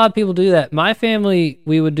like a lot of people do that. My family,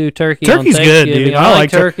 we would do turkey. Turkey's on good, dude. I like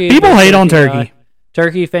turkey. People hate on turkey.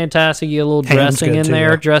 Turkey, fantastic. You get a little Ham's dressing in too,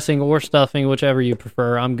 there, though. dressing or stuffing, whichever you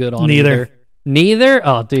prefer. I'm good on Neither. Neither?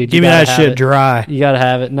 Oh, dude, give me that shit dry. You gotta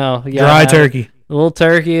have it. No, you dry turkey. A little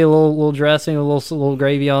turkey, a little dressing, a little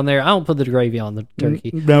gravy on there. I don't put the gravy on the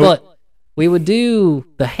turkey, no. But we would do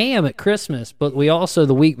the ham at Christmas. But we also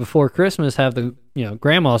the week before Christmas have the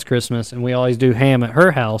grandma's Christmas, and we always do ham at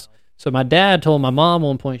her house. So my dad told my mom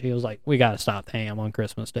one point, he was like, "We gotta stop the ham on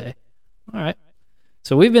Christmas Day." All right.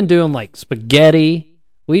 So we've been doing like spaghetti.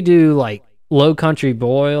 We do like low country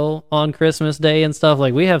boil on Christmas Day and stuff.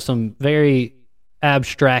 Like we have some very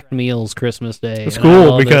abstract meals Christmas Day. It's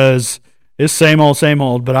cool because it's same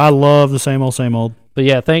old, but I love the same old. But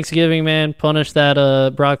yeah, Thanksgiving, man, punish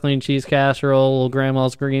that broccoli and cheese casserole, little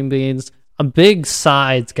grandma's green beans. I'm a big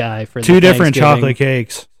sides guy for 2 different chocolate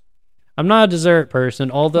cakes. I'm not a dessert person,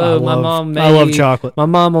 although I love chocolate. My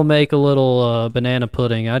mom will make a little banana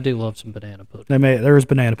pudding. I do love some banana pudding. There was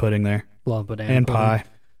banana pudding there. Love banana and pudding. pie.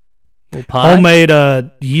 Little pie.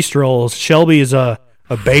 Homemade yeast rolls. Shelby is a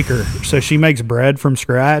baker, so she makes bread from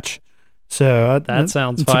scratch. So that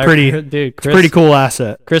sounds it's fire. Dude, it's a pretty cool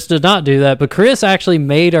asset. Chris did not do that, but Chris actually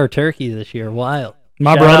made our turkey this year. Wild.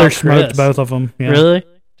 My brother smoked both of them. Yeah. Really?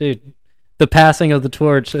 Dude, the passing of the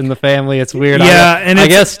torch in the family, it's weird. Yeah, I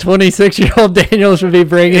guess 26-year-old Daniel should be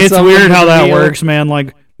bringing It's weird how that works, man.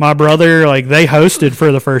 Like, my brother, like, they hosted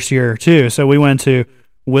for the first year, too. So we went to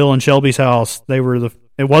Will and Shelby's house. They were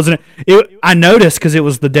I noticed because it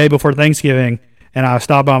was the day before Thanksgiving, and I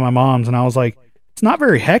stopped by my mom's, and I was like, it's not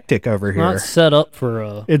very hectic over here. Not set up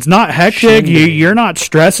for it's not hectic. You're not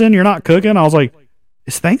stressing. You're not cooking. I was like,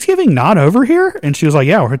 is Thanksgiving not over here? And she was like,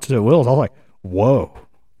 yeah, we're at Will's. I was like, whoa.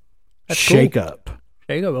 That's Shake cool. up.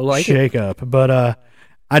 Shake up. I like Shake up. But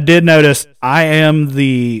I did notice I am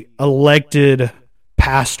the elected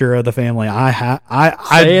pastor of the family.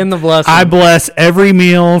 Say in the blessing. I bless every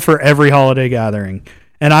meal for every holiday gathering.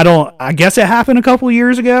 And I guess it happened a couple of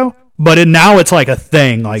years ago, but now it's like a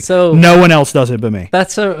thing. Like, so, no one else does it but me.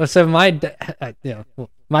 That's so my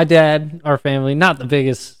dad, our family, not the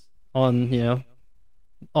biggest on,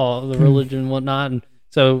 all the religion and whatnot. And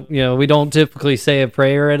so, we don't typically say a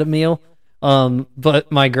prayer at a meal.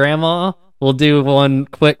 But my grandma will do one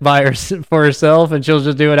quick for herself, and she'll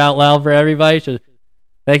just do it out loud for everybody. She'll,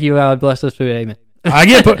 thank you, God bless us food, amen. I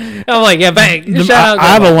get put. I'm like, yeah, bang.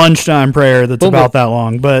 I have a lunchtime prayer that's about that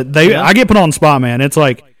long, but I get put on the spot, man. It's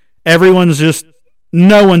like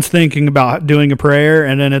no one's thinking about doing a prayer,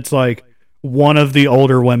 and then it's like one of the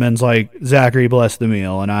older women's like, Zachary, bless the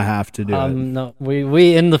meal, and I have to do it. No,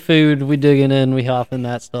 we in the food, we digging in, we hopping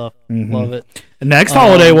that stuff. Love it. The next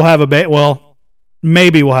holiday we'll have a baby. Well,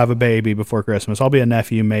 maybe we'll have a baby before Christmas. I'll be a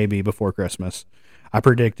nephew maybe before Christmas. I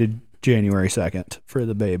predicted January 2nd for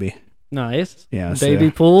the baby. Nice. Yeah,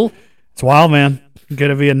 baby pool. It's wild, man.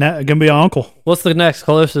 Gonna be an uncle. What's the next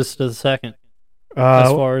closest to the second? As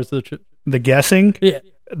far as the guessing? Yeah.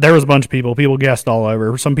 There was a bunch of people. People guessed all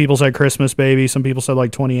over. Some people said Christmas baby. Some people said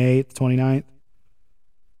like 28th, 29th.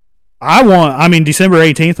 December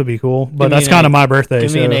 18th would be cool, but that's kind of my birthday.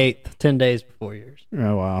 Give me an 8th, 10 days before yours.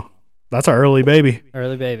 Oh, wow. That's our early baby.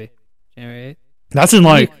 Early baby. January 8th? That's in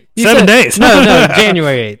like 7 days. No,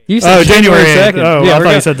 January 8th. You said January 2nd. Oh, yeah, I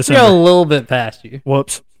thought you said December. We're a little bit past you.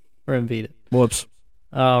 Whoops. We're unbeaten. Whoops.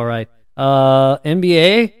 All right.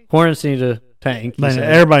 NBA, Hornets need to tank.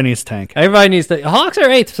 Everybody needs to tank. Everybody needs to. Hawks are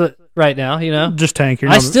 8th right now, Just tank. You're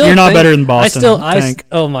not better than Boston. Tank.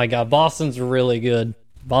 Oh, my God. Boston's really good.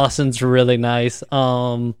 Boston's really nice.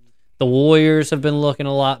 The Warriors have been looking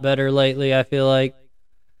a lot better lately, I feel like.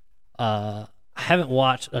 I haven't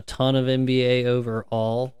watched a ton of NBA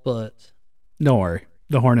overall, but don't worry.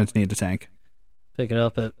 The Hornets need to tank. Pick it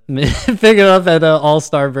up at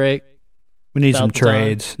All-Star break. We need some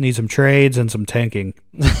trades. Need some trades and some tanking.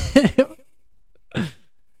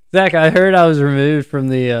 Zach, I heard I was removed from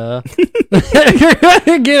the.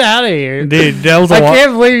 Get out of here, dude! That was. I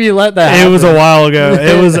can't believe you let that happen. It was a while ago.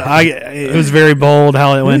 It was very bold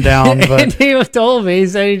how it went down. But and he told me. He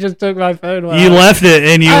said he just took my phone. You left it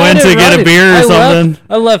and you went to get a beer or something.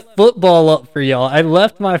 I left football up for y'all. I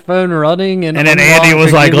left my phone running, and then Andy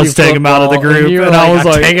was like, "Let's take him out of the group." And I was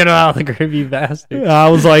like, "Taking him out of the group, you bastard!" I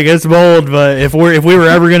was like, "It's bold, but if we were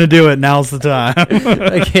ever gonna do it, now's the time."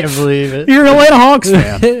 I can't believe it. You're an Atlanta Hawks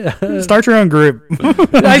fan. Start your own group.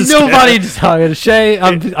 Nobody talking. Shay,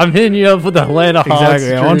 I'm hitting you up with the Atlanta Hawks.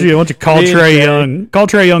 Exactly. I want you to call Trae Young. Call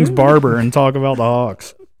Trae Young's barber and talk about the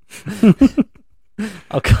Hawks.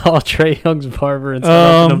 I'll call Trae Young's barber and set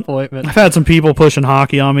up an appointment. I've had some people pushing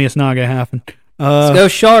hockey on me. It's not gonna happen. Let's go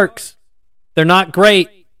Sharks. They're not great,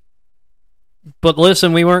 but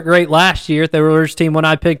listen, we weren't great last year. They were the worst team when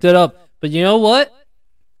I picked it up. But you know what?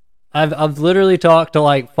 I've literally talked to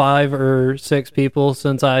like 5 or 6 people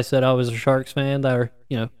since I said I was a Sharks fan that are,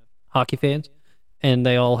 hockey fans, and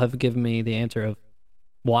they all have given me the answer of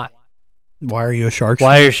why. Why are you a Sharks fan?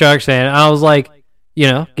 Why are you a Sharks fan? And I was like,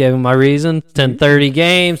 gave them my reason. 10:30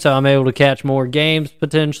 games, so I'm able to catch more games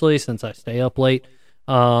potentially since I stay up late.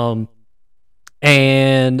 And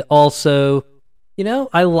also,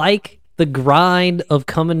 I like the grind of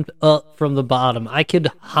coming up from the bottom. I could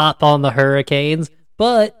hop on the Hurricanes,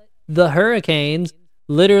 but the Hurricanes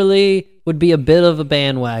literally would be a bit of a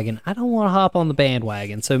bandwagon. I don't want to hop on the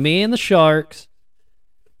bandwagon. So me and the Sharks,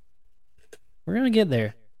 we're going to get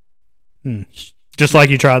there. Just like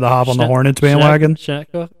you tried to hop on the Hornets bandwagon?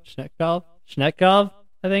 Schneckov,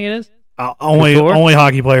 I think it is. Only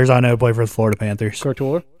hockey players I know play for the Florida Panthers.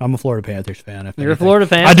 Couture? I'm a Florida Panthers fan. You're a Florida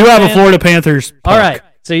fan? I do have a Florida Panthers puck. All right.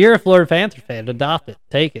 So you're a Florida Panthers fan. Adopt it.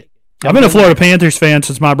 Take it. I've been a Florida Panthers fan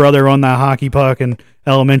since my brother won that hockey puck in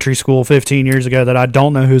elementary school 15 years ago that I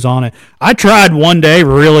don't know who's on it. I tried one day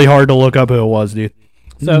really hard to look up who it was, dude.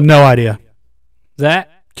 So, no idea. Zach?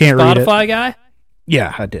 Can't read it. Spotify guy?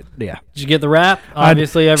 Yeah, I did. Yeah. Did you get the rap?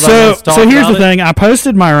 Obviously, everybody So here's the thing. I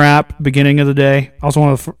posted my rap beginning of the day. I was one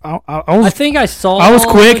of the. I think I saw. I was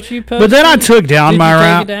quick, but then I took down my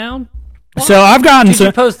rap. Take it down? So I've gotten. Did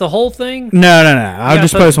you post the whole thing? No. I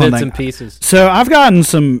just post one thing. Bits and pieces. So I've gotten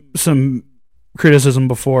some criticism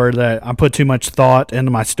before that I put too much thought into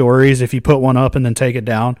my stories. If you put one up and then take it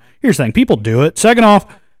down, here's the thing: people do it. Second off,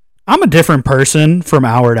 I'm a different person from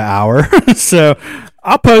hour to hour, so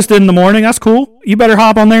I'll post it in the morning. That's cool. You better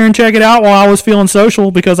hop on there and check it out while I was feeling social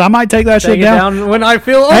because I might take that shit down when I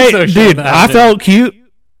feel unsocial. Hey, dude, I felt cute.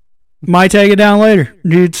 Might take it down later,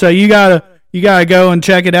 dude. So you gotta go and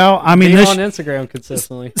check it out. I mean, on Instagram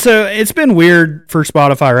consistently. So it's been weird for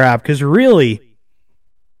Spotify rap because really,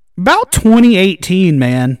 about 2018,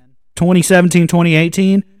 man, 2017,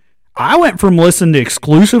 2018, I went from listening to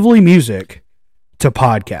exclusively music to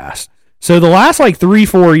podcast. So the last like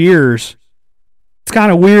 3-4 years, it's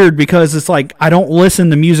kind of weird because it's like I don't listen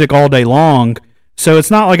to music all day long. So it's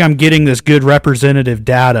not like I'm getting this good representative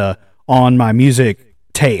data on my music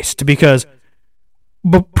taste, because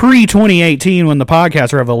pre-2018, when the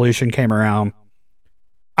podcast revolution came around,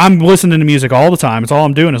 I'm listening to music all the time. It's all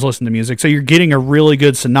I'm doing is listening to music. So you're getting a really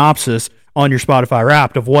good synopsis on your Spotify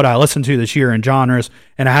Wrapped of what I listened to this year in genres,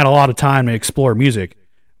 and I had a lot of time to explore music.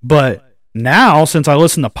 But now, since I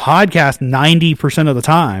listen to podcasts 90% of the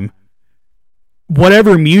time,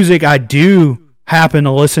 whatever music I do happen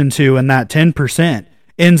to listen to in that 10%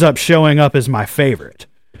 ends up showing up as my favorite.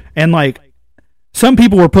 And like, some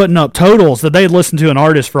people were putting up totals that they'd listened to an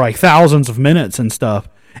artist for like thousands of minutes and stuff.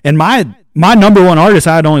 And my number one artist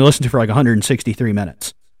I had only listened to for like 163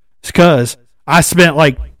 minutes. It's because I spent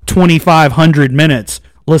like 2,500 minutes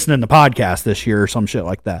listening to podcasts this year or some shit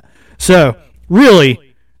like that. So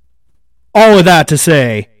really, all of that to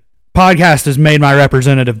say, podcast has made my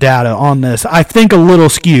representative data on this, I think, a little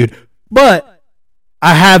skewed. But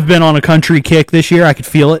I have been on a country kick this year. I could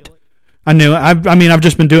feel it. I knew it. I've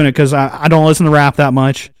just been doing it because I don't listen to rap that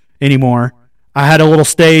much anymore. I had a little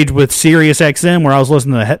stage with Sirius XM where I was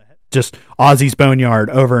listening to just Ozzy's Boneyard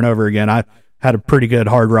over and over again. I had a pretty good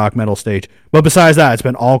hard rock metal stage. But besides that, it's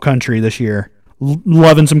been all country this year.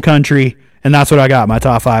 Loving some country, and that's what I got. My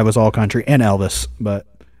top 5 was all country and Elvis. But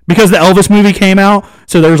because the Elvis movie came out,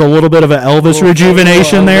 so there's a little bit of an Elvis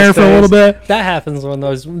rejuvenation there for a little bit. That happens when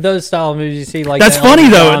those style movies you see. Like, that's funny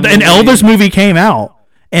though. An Elvis movie came out,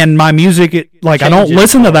 and my music, I don't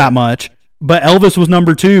listen to that much, but Elvis was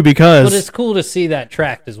number 2 because... But it's cool to see that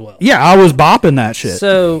tracked as well. Yeah, I was bopping that shit.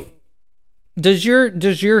 So, does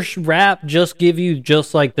your rap just give you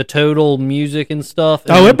just like the total music and stuff?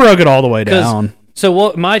 Oh, it broke it all the way down. So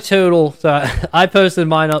what my total... So I posted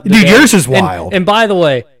mine up today. Dude, yours is wild. And by the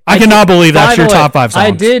way... I cannot believe that's your top 5 songs.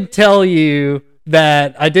 I did tell you,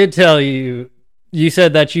 you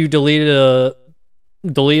said that you deleted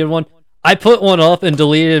one. I put one up and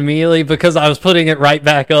deleted it immediately because I was putting it right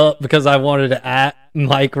back up because I wanted to at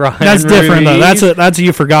Mike Ryan. That's different though. That's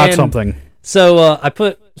you forgot something. So I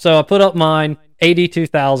put up mine.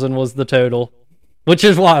 82,000 was the total, which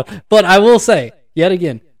is wild. But I will say yet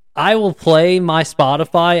again, I will play my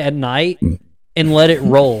Spotify at night and let it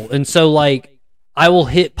roll. And so like I will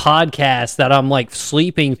hit podcasts that I'm like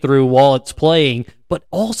sleeping through while it's playing. But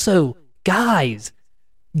also, guys,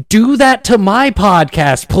 do that to my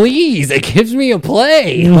podcast, please. It gives me a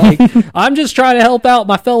play. Like, I'm just trying to help out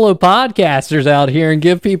my fellow podcasters out here and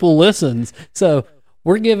give people listens. So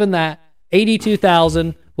we're giving that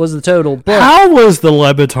 82,000 was the total. But how was the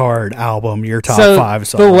Le Batard album your top 5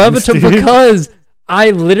 songs? The Le Batard, because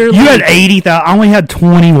I literally... You had 80,000. I only had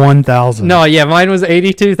 21,000. No, yeah, mine was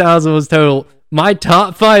 82,000 was total. My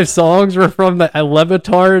top 5 songs were from the Dan Le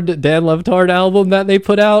Batard album that they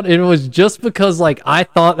put out, and it was just because like I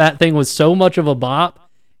thought that thing was so much of a bop,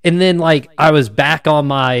 and then like I was back on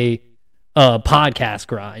my podcast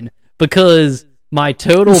grind because my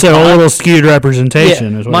total a little skewed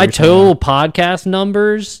representation is what my total podcast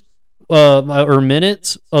numbers or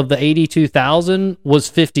minutes of the 82,000 was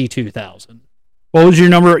 52,000. What was your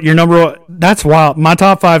number? That's wild. My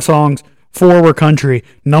top 5 songs. 4 were country.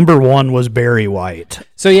 Number 1 was Barry White.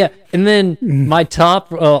 So yeah, and then my top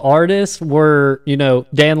artists were,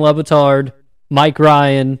 Dan Le Batard, Mike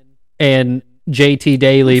Ryan, and JT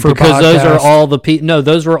Daly, because podcast. Those are all the people. No,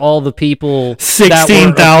 those were all the people.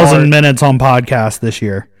 16,000 minutes on podcast this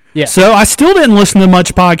year. Yeah. So I still didn't listen to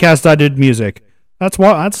much podcasts. I did music. That's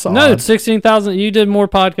odd. No, it's 16,000. You did more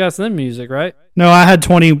podcasts than music, right? No, I had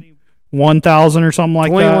 21,000 or something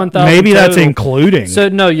like that. Maybe total. That's including. So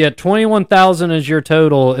no, yeah, 21,000 is your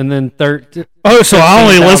total, and then 13. Oh, so I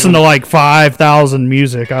only listen to like 5,000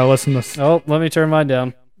 music. I listen to. Oh, let me turn mine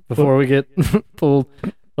down before we get pulled.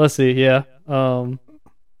 Let's see. Yeah.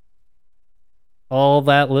 All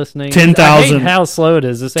that listening. 10,000. How slow it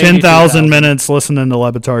is. It's 10,000 minutes listening to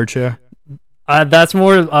Le Batard show. That's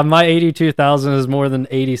more. My 82,000 is more than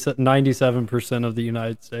 97% of the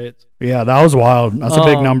United States. Yeah, that was wild. That's a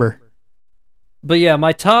big number. But yeah,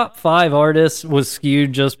 my top 5 artists was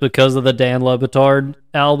skewed just because of the Dan Le Batard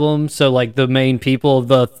album. So like the main people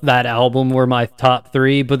of that album were my top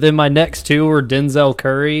 3. But then my next 2 were Denzel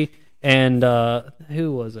Curry and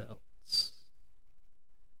who was it?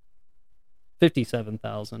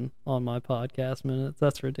 57,000 on my podcast minutes.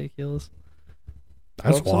 That's ridiculous.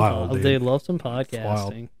 That's wild. They love some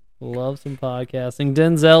podcasting. Love some podcasting.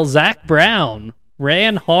 Denzel, Zach Brown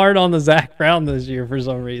ran hard on the Zach Brown this year for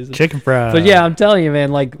some reason. Chicken fry. But yeah, I'm telling you,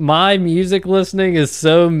 man, like my music listening is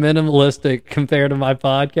so minimalistic compared to my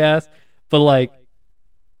podcast. But like,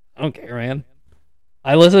 I don't care, man.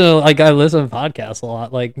 I listen to podcasts a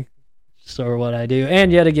lot, like so what I do.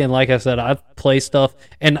 And yet again, like I said, I play stuff,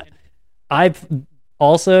 and I've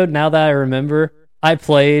also, now that I remember, I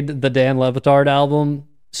played the Dan Le Batard album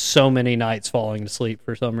so many nights falling to sleep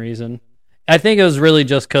for some reason. I think it was really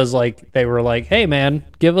just because like they were like, "Hey man,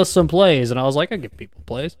 give us some plays," and I was like, "I give people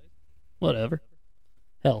plays, whatever."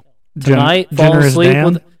 Hell, tonight falling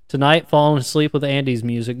asleep with Andy's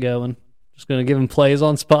music going. Just gonna give him plays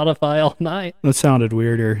on Spotify all night. That sounded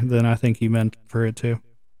weirder than I think you meant for it to.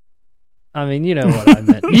 I mean, you know what I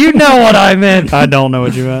meant. You know what I meant. I don't know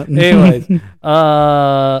what you meant. Anyways,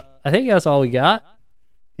 I think that's all we got.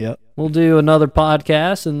 Yep. We'll do another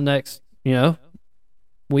podcast in the next,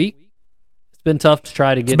 week. It's been tough to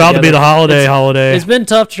try to get together. It's about to be the holiday. It's been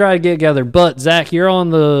tough to try to get together. But, Zach, you're on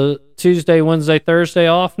the Tuesday, Wednesday, Thursday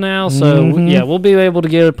off now. So, we'll be able to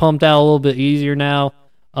get it pumped out a little bit easier now.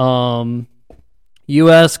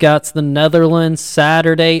 U.S. got the Netherlands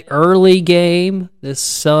Saturday early game this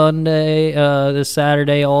Saturday.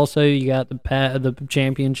 Also, you got the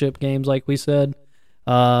championship games, like we said.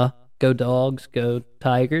 Go Dogs, go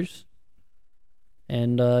Tigers,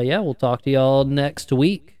 and we'll talk to y'all next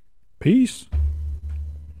week. Peace.